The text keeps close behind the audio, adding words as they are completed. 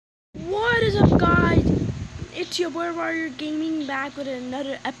up, guys? It's your boy Warrior Gaming back with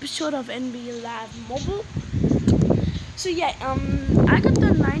another episode of NBA Live Mobile. So yeah, I got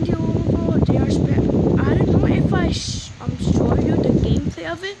the 90 overall JR Smith. I don't know if I show you the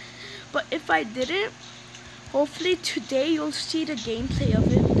gameplay of it, but if I didn't, hopefully today you'll see the gameplay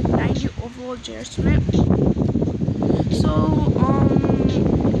of it, the 90 overall JR Smith. So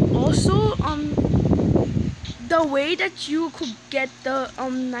also the way that you could get the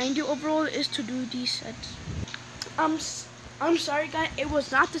 90 overall is to do these sets. I'm sorry guys, it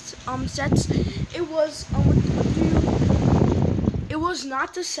was not the sets. It was it was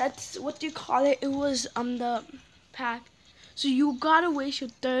not the sets. What do you call it? It was the pack. So you gotta waste your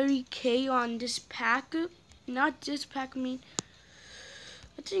 30k on this pack. Not this pack. I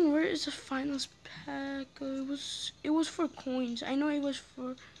think where is the finals pack? It was for coins. I know it was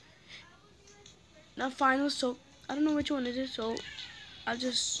for the finals. So I don't know which one it is. So I'll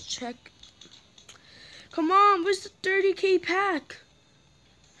just check. Come on, where's the 30k pack?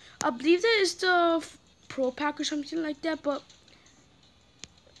 I believe that is the pro pack or something like that, but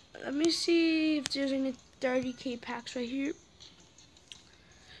let me see if there's any 30k packs right here.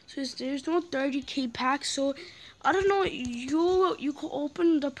 So there's no 30k packs, so I don't know. You could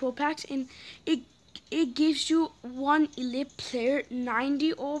open the pro packs and it gives you one elite player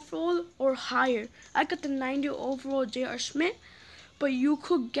 90 overall or higher. I got the 90 overall JR Smith. But you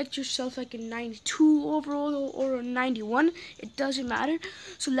could get yourself like a 92 overall or a 91. It doesn't matter.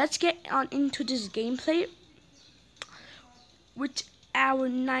 So let's get on into this gameplay with our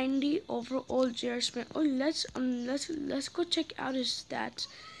 90 overall JR Smith. Oh, let's go check out his stats.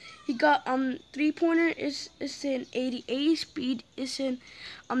 He got 3-pointer is in 88, speed is in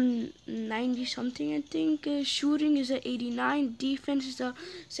 90 something I think. Shooting is at 89, defense is a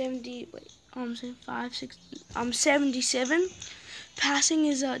 70. Wait, 77. Passing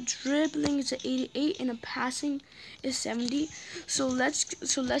is dribbling is 88 and a passing is 70. So let's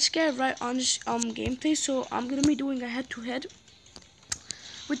get right on this gameplay. So I'm gonna be doing a head-to-head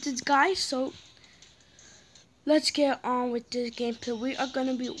with this guy. So let's get on with this gameplay. We are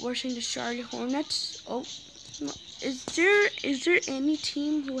gonna be versus the Charlotte Hornets. Oh, is there any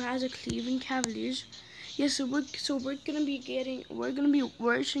team who has a Cleveland Cavaliers? Yes, so we're gonna be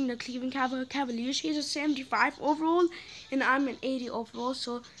versus the Cleveland Cavaliers. He's a 75 overall, and I'm an 80 overall.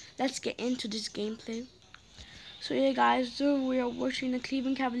 So let's get into this gameplay. So yeah, guys, so we are versus the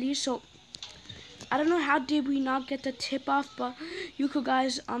Cleveland Cavaliers. So I don't know how did we not get the tip off, but you could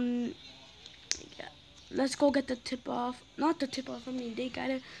guys yeah, let's go get the tip off. Not the tip off. I mean they got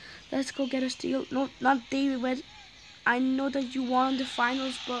it. Let's go get a steal. No, not David West. I know that you won the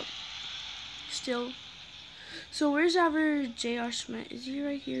finals, but still. So where's our JR Smith? Is he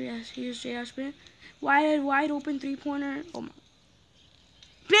right here? Yes, here's JR Smith. Wide open 3-pointer. Oh my.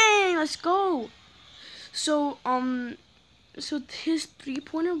 Bang! Let's go. So so his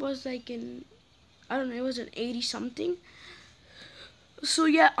 3-pointer was like in, I don't know, it was an 80 something. So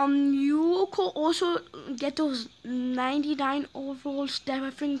yeah, you could also get those 99 overall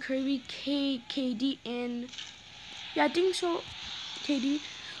Stephen Curry, KD, and yeah, I think so, KD.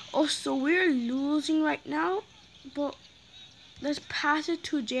 Also, we're losing right now, but let's pass it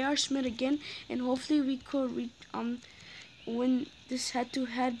to JR Smith again, and hopefully we could win this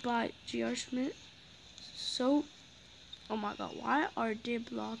head-to-head by JR Smith. So, oh my God, why are they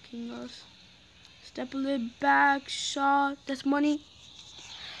blocking us? Step a little back, shot, that's money.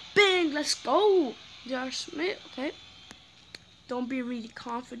 Bang, let's go, JR Smith. Okay, don't be really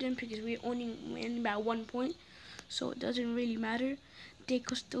confident because we only win by 1 point, so it doesn't really matter. They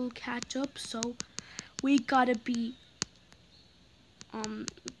could still catch up, so we gotta be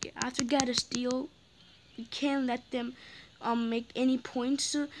have to get a steal. We can't let them make any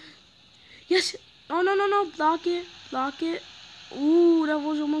points. Yes, no, block it. Ooh, that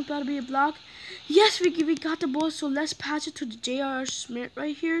was almost about to be a block. Yes, we got the ball, so let's pass it to the JR Smith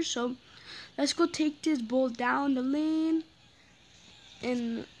right here. So let's go take this ball down the lane,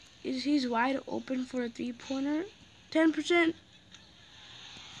 and he's wide open for a 3-pointer. 10%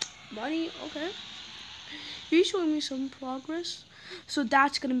 money. Okay, he's showing me some progress. So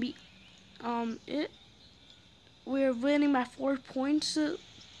that's gonna be it. We're winning by 4 points.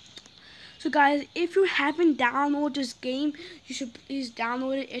 So guys, if you haven't downloaded this game, you should please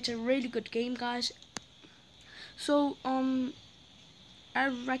download it. It's a really good game, guys. So I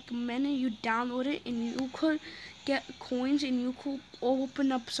recommend you download it, and you could get coins, and you could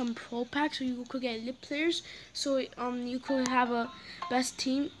open up some pro packs, so you could get lit players, so you could have a best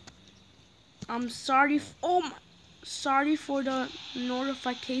team. I'm sorry. Sorry for the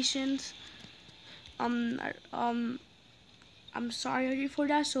notifications. I'm sorry for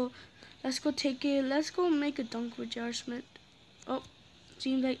that. So Let's go take it. Let's go make a dunk with J.R. Smith. Oh,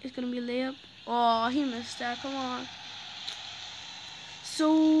 seems like it's gonna be a layup. Oh, he missed that. Come on.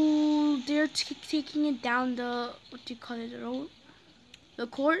 So they're taking it down the, what do you call it, the road, the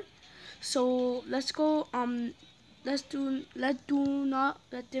court. So let's go. Let's do not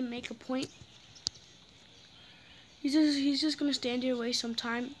let them make a point. He's just gonna stand here, waste some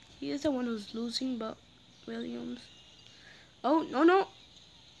time. He is the one who's losing, but Williams. Oh no.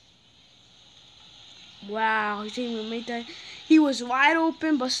 Wow, he didn't even make that. He was wide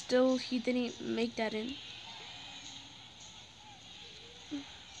open, but still he didn't make that in.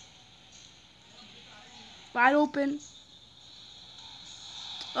 Wide open.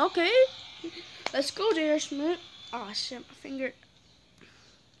 Okay. Let's go, J.R. Smith. Oh shit, my finger.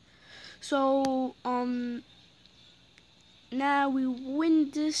 So now we win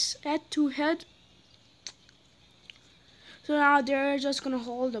this head-to-head. So now they're just gonna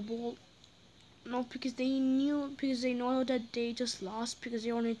hold the ball. No, because they know that they just lost because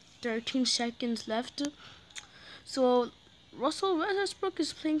there are only 13 seconds left. So Russell Westbrook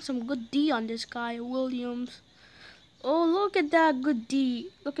is playing some good D on this guy, Williams. Oh, look at that good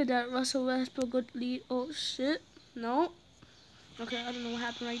D. Look at that Russell Westbrook good lead. Oh shit. No. Okay, I don't know what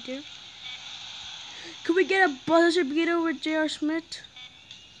happened right there. Could we get a buzzer beater with J.R. Smith?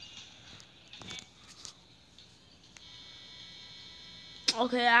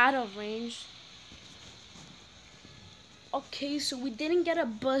 Okay, out of range. Okay, so we didn't get a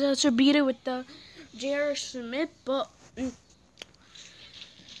buzzer beater with the J.R. Smith, but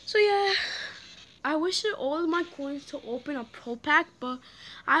so yeah, I wish that all of my coins to open a pro pack, but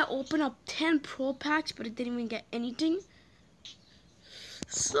I opened up 10 pro packs, but I didn't even get anything.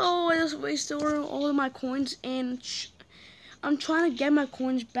 So I just wasted all of my coins, and I'm trying to get my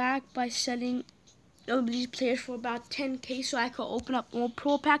coins back by selling these players for about 10K, so I could open up more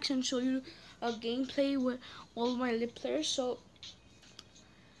pro packs and show you a gameplay with all of my lit players. So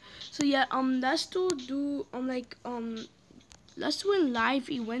yeah, let's do let's do a live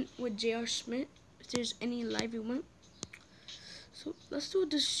event with J.R. Smith if there's any live event. So let's do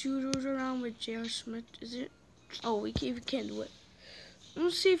the shooters around with J.R. Smith. Is it? Oh, we can't do it.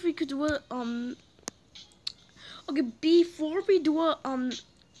 Let's see if we could do it. Okay, before we do a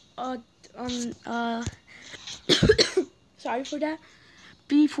sorry for that.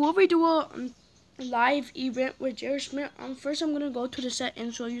 Before we do a live event with J.R. Smith, first I'm gonna go to the set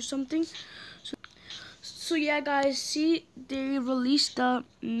and show you something. So yeah, guys, see, they released the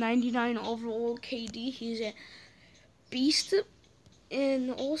 99 overall KD. He's a beast,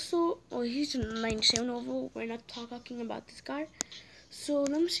 and also, oh, he's a 97 overall. We're not talking about this guy. So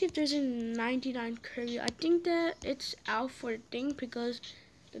let me see if there's a 99 Curry. I think that it's out for a thing because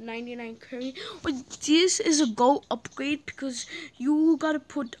the 99 Curry. But this is a gold upgrade because you gotta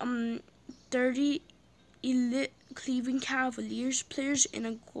put 30 elite Cleveland Cavaliers players and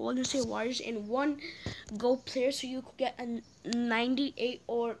a Golden State Warriors and one gold player, so you could get a 98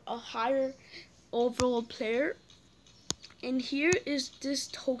 or a higher overall player. And here is this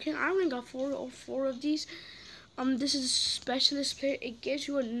token. I only got four of these. This is a specialist player. It gives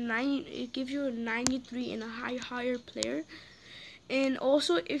you a 93 and a higher player. And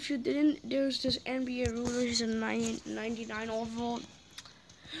also, if you didn't, there's this NBA ruler. He's a 99 overall.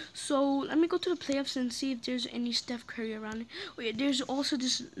 So let me go to the playoffs and see if there's any Steph Curry around. Oh yeah, there's also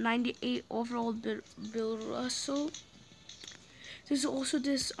this 98 overall Bill Russell. There's also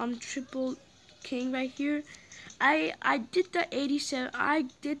this Triple King right here. I did the 87. I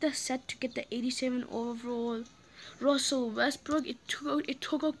did the set to get the 87 overall Russell Westbrook. It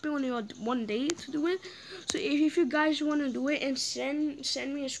took up only 1 day to do it. So if you guys want to do it and send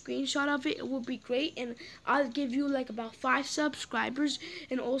me a screenshot of it, it would be great, and I'll give you like about 5 subscribers.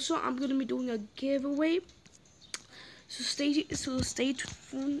 And also I'm gonna be doing a giveaway. So stay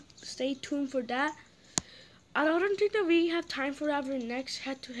tuned for that. I don't think that we have time for our next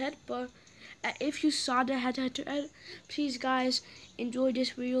head-to-head, but if you saw the head-to-head, please guys enjoy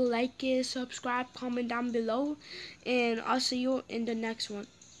this video, like it, subscribe, comment down below, and I'll see you in the next one.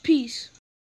 Peace.